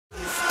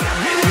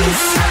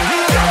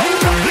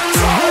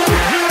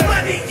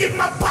Money in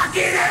my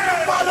pocket and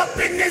I'm all up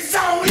in the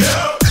zone.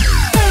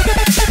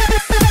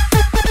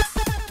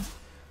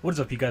 What is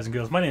up, you guys and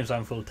girls? My name is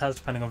imafool, Taz,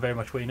 depending on very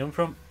much where you know me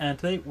from, and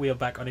today we are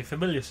back on a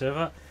familiar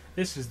server.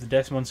 This is the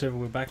Decimon server.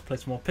 We're back to play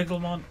some more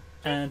Pixelmon,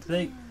 and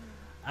today,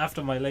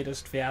 after my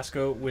latest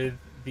fiasco with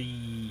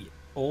the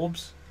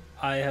orbs,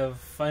 I have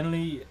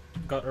finally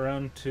got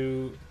around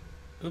to,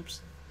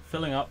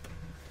 filling up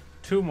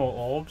 2 more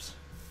orbs.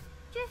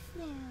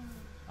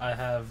 I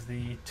have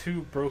the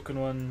 2 broken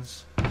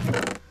ones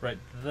right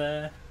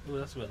there. Oh,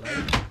 that's a bit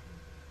loud.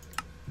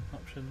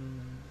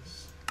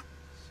 Options,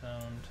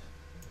 sound.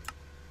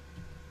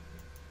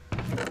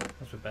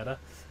 That's a bit better.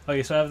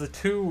 Okay, so I have the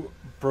 2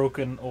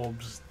 broken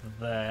orbs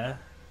there,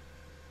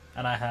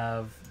 and I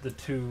have the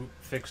 2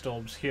 fixed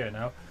orbs here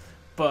now.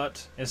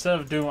 But instead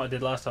of doing what I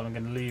did last time, I'm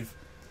going to leave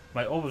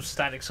my orb of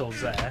static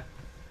souls there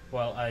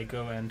while I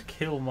go and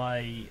kill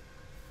my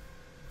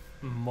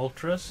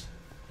Moltres.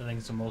 I think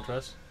it's a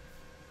Moltres.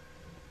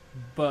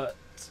 But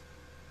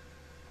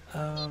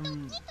I'll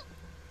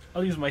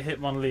use my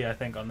Hitmonlee, I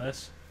think, on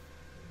this.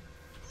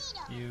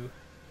 There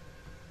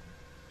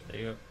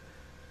you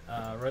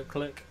go. Right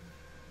click.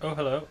 Oh,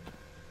 hello.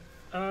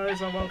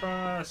 It's a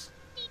Moltres!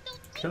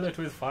 Kill it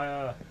with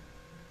fire!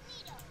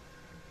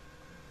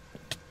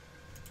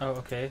 Oh,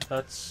 okay,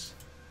 that's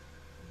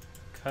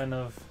kind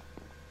of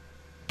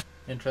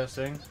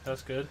interesting.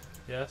 That's good,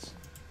 yes.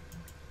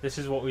 This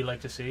is what we like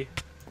to see.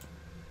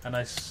 A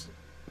nice...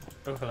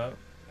 Oh, hello.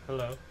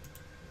 Hello.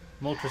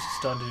 Moltres is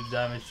starting to do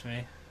damage to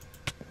me.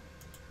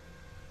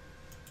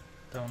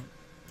 Don't...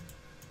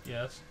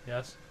 Yes,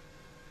 yes.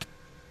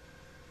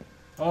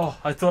 Oh,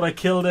 I thought I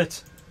killed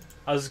it!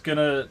 I was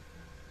gonna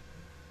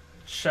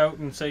shout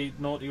and say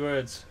naughty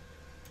words.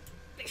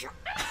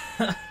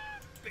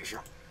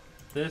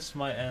 This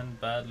might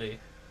end badly.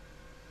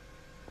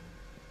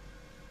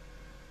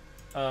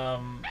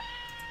 I'll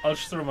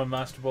just throw my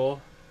Master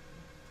Ball.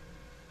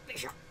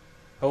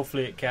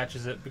 Hopefully it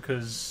catches it,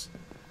 because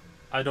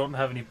I don't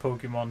have any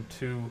Pokemon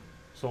to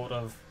sort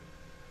of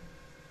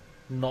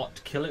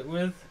not kill it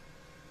with.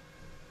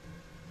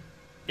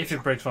 If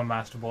it breaks my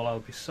Master Ball, I'll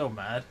be so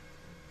mad.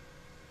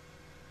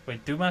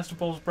 Wait, do Master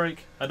Balls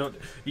break? I don't...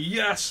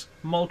 Yes!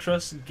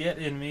 Moltres, get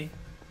in me.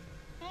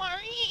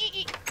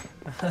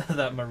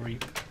 That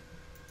Mareep.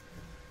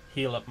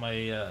 Heal up my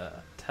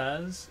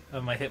Taz.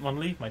 My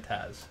Hitmonlee. My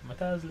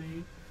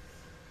Tazlee.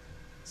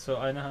 So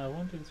I now have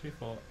 1, 2, 3,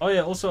 4. Oh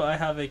yeah, also I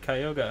have a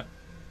Kyogre.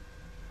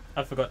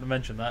 I forgot to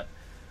mention that.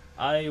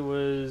 I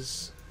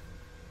was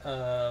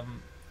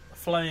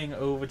flying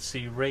over to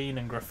see Rain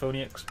and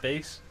Graphoniac's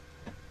base.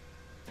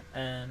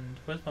 And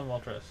where's my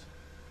Moltres?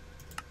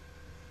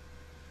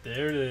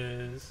 There it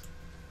is.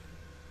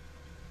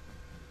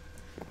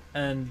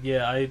 And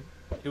yeah,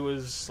 it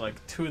was like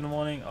 2 in the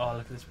morning. Oh,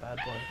 look at this bad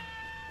boy.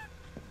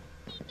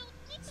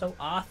 So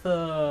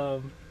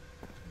awesome.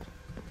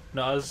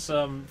 No, I was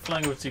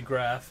flying over to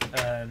Graph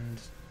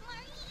and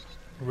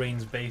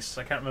Rain's base.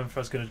 I can't remember if I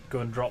was going to go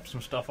and drop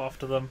some stuff off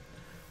to them,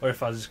 or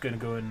if I was just going to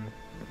go and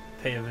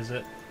pay a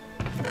visit.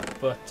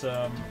 But,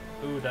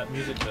 ooh, that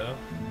music though.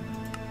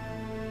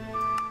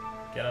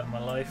 Get out of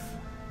my life.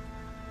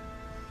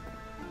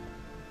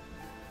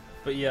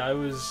 But yeah, I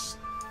was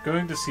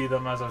going to see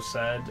them, as I've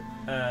said,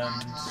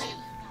 and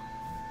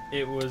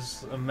it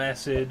was a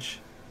message,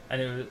 and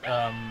it was,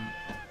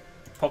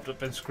 popped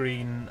up on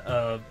screen,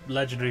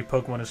 legendary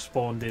Pokemon has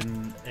spawned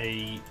in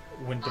a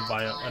winter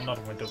biome, not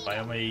a winter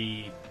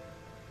biome,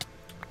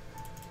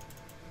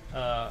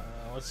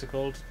 what's it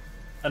called?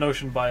 An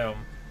ocean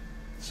biome.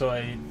 So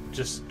I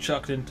just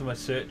chucked into my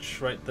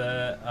search right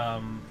there,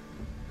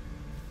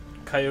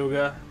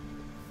 Kyogre,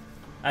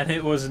 and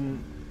it was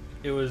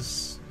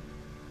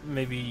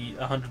maybe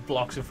 100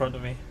 blocks in front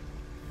of me.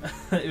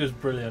 It was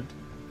brilliant.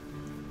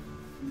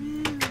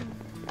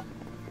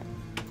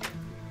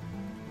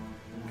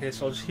 Okay,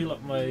 so I'll just heal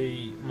up my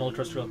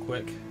Moltres real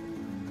quick,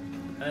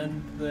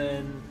 and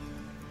then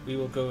we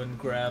will go and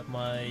grab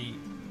my...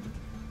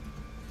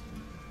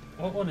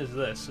 What one is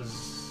this?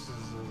 Is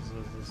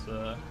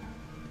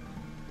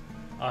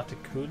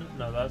Articuno?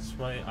 No, that's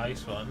my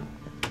ice one.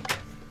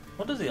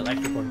 What does the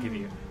electric one give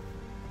you?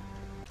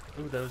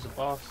 Oh, there was a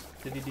boss.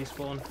 Did he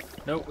despawn?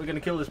 Nope, we're gonna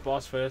kill this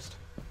boss first,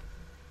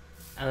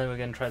 and then we're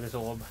gonna try this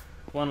orb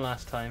one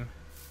last time.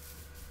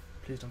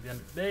 Please don't be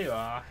under... There you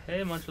are.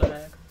 Hey,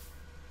 Munchlack.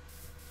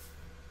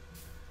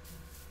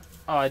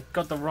 Oh, I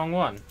got the wrong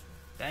one.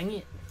 Dang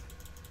it.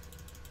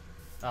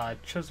 Oh, I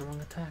chose the wrong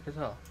attack as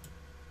well.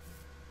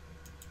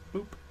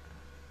 Boop.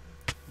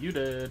 You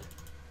did.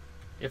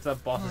 If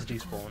that boss is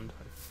despawned.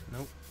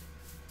 Nope.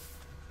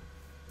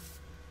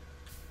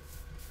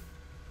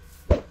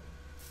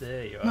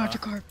 There you are.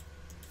 Magikarp.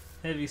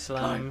 Heavy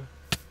slam.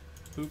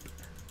 Boop.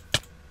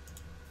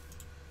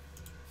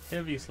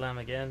 Heavy slam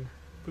again.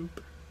 Boop.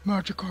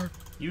 Magikarp.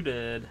 You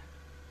did.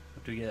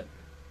 What do we get?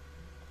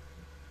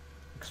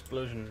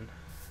 Explosion.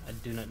 I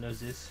do not know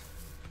this.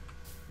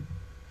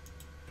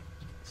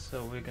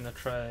 So we're gonna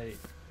try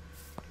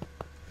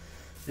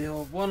the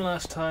orb one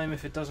last time.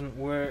 If it doesn't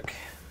work,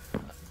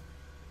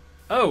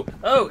 Oh,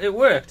 it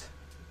worked!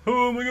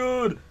 Oh my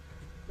god!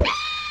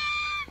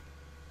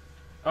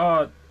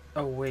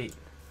 Oh wait.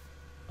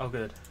 Oh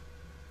good.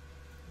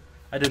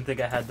 I didn't think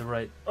I had the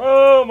right.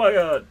 Oh my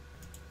god!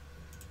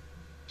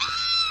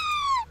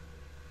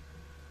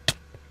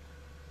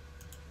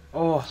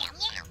 Oh.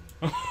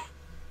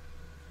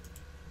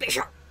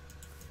 Bishop.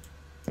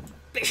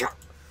 Bishop.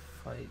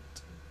 Fight.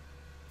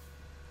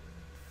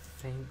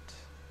 Faint.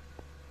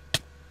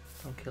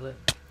 Don't kill it.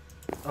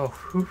 Oh,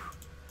 whew.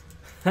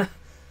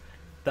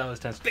 That was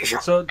tense.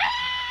 Bishop. So,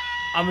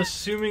 I'm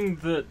assuming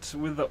that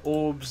with the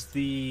orbs,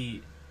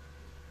 the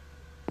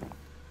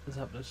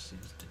Zapdos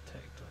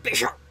detector.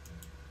 Bishop.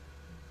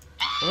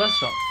 Well,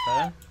 that's not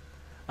fair.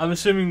 I'm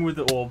assuming with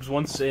the orbs,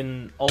 once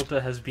an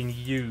altar has been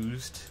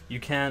used, you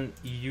can't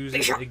use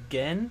it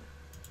again?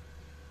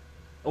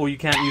 Or you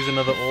can't use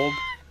another orb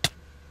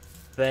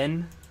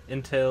then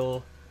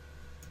until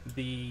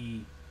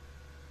the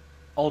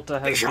altar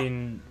has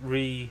been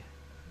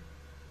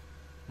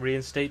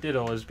reinstated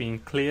or has been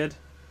cleared.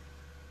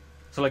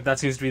 So like that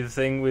seems to be the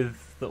thing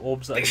with the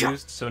orbs that I've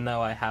used. So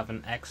now I have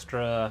an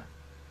extra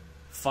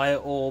fire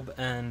orb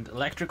and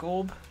electric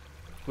orb,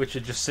 which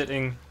are just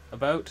sitting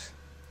about.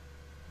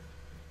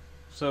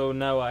 So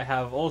now I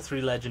have all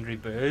 3 legendary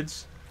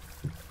birds,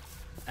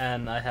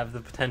 and I have the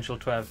potential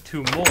to have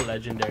 2 more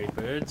legendary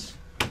birds.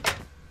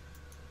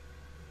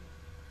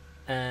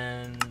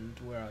 And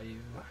where are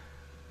you?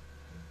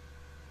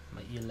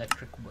 My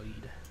electric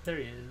Wade. There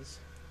he is.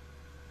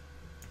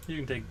 You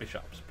can take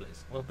Bishop's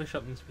place. Well,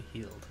 Bishop needs to be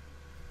healed.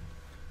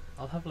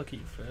 I'll have a look at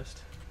you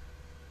first.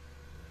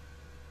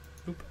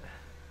 Oop.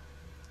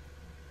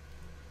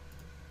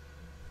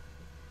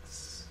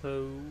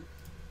 So,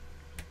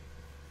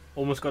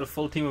 almost got a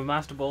full team of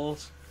Master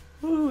Balls.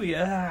 Ooh,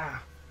 yeah!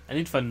 I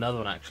need to find another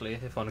one actually,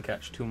 if I want to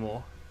catch 2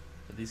 more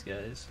of these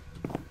guys.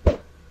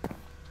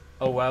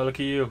 Oh wow, look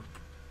at you.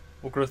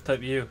 What growth type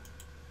are you?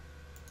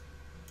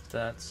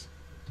 Stats.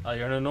 Oh,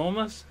 you're an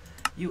enormous?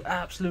 You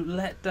absolute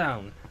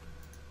letdown.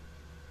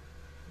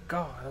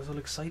 God, I was all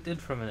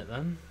excited for a minute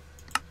then.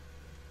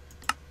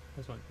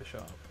 Where's my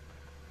Bishop?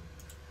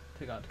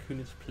 Take out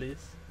Kuna's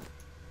place.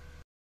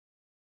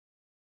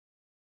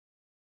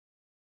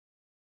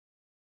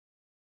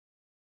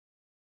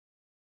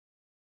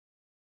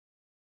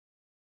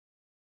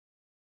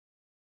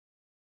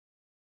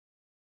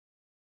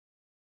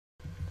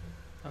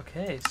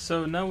 Okay,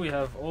 so now we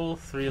have all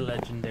 3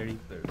 legendary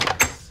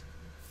birds.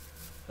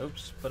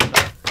 Oops, but I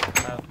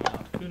have my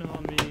Articuno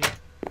on me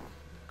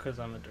because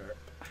I'm a derp.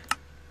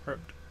 Herp.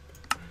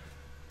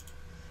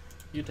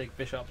 You take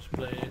Bishop's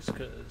place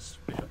because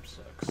Bishop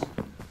sucks.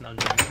 No,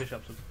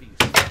 Bishop's a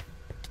beast.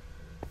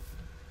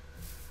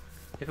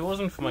 If it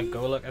wasn't for my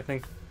Golok, I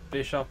think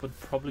Bishop would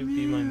probably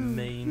be my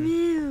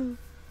main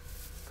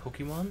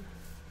Pokemon.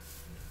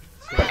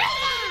 So,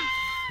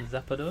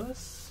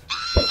 Zapdos,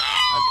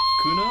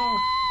 Articuno,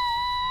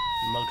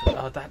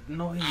 oh, that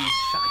noise!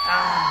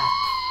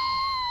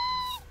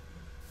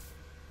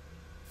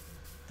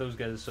 Those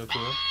guys are so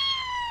cool.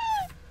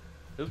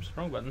 Oops,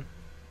 wrong button.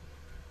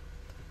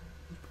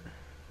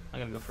 I'm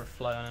gonna go for a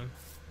fly on him.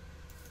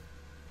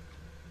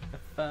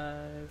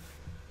 F5.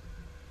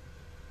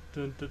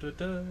 Dun, dun, dun,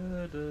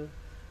 dun, dun.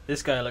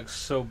 This guy looks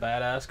so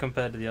badass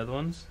compared to the other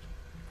ones.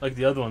 Like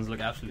the other ones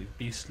look absolutely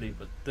beastly,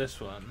 but this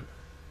one.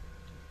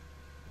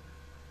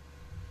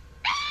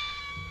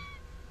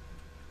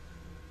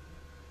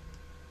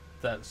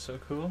 That's so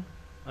cool.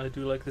 I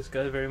do like this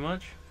guy very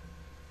much.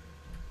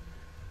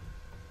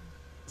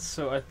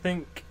 So I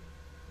think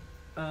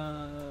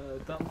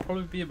that'll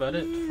probably be about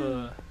it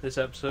for this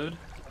episode.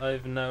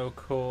 I've now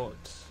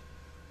caught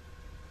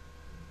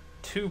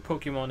 2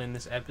 Pokemon in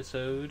this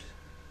episode,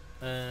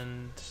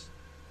 and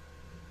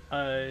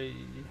I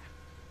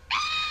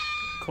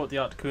caught the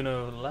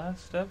Articuno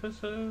last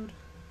episode.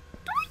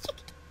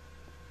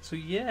 So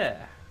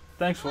yeah,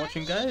 thanks for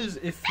watching, guys.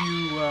 If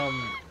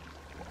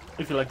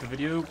you liked the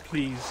video,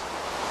 please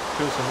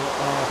show some love.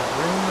 Oh, that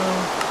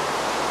rainbow.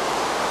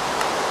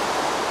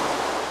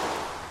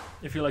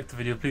 If you liked the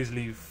video, please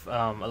leave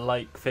a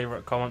like,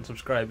 favorite, comment,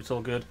 subscribe. It's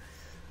all good.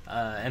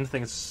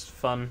 Anything is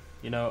fun,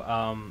 you know.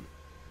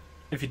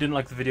 If you didn't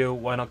like the video,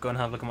 why not go and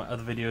have a look at my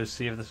other videos,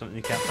 see if there's something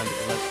you can't find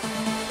that you like.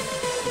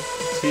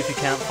 See if you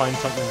can't find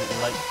something that you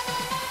like.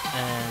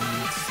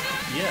 And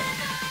yeah,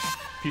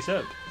 peace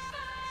out.